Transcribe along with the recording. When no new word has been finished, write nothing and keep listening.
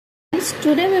friends,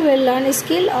 today we will learn a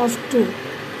skill of 2.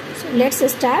 So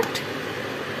let's start.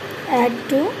 Add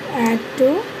 2.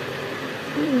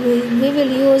 We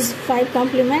will use 5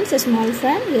 complements, a small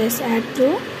friend. Yes, add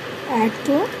 2.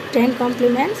 10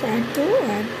 complements, add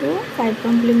 2. 5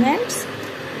 complements,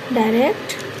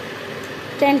 direct,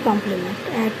 10 complement,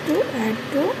 add 2.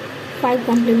 5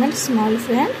 complements, small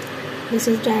friend. This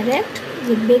is direct.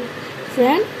 With big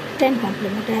friend, 10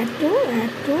 complement, add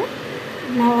 2.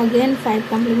 Now again 5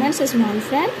 complements, a small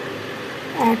friend,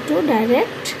 add 2,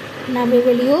 direct. Now we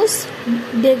will use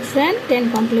big friend,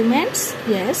 10 complements.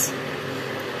 Yes,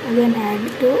 again add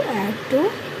 2.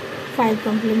 5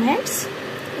 complements,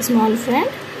 small friend,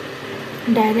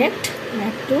 direct,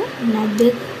 add 2. Now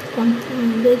big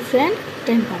friend,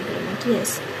 10 complement.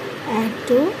 Yes, add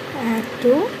 2.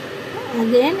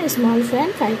 Again a small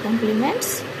friend, 5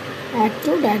 complements, add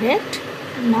 2, direct.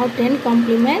 Now 10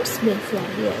 complements, big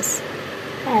friend. Yes,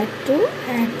 add 2.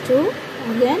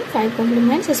 Again 5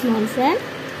 complements, a small friend,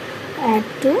 add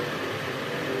 2,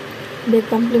 big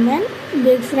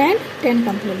friend, 10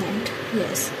 complement.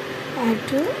 Yes, add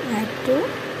 2.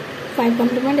 5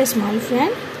 complement, a small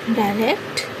friend,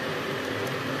 direct.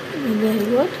 Very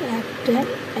good. Add 10,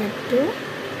 add 2,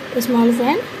 a small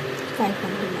friend, 5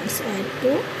 complements, add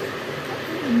 2,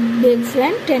 big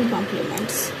friend, 10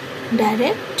 complements,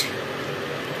 direct.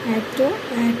 Add 2,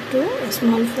 a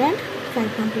small friend,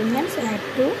 5 complements, add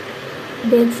 2,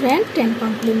 big friend, 10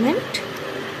 complement,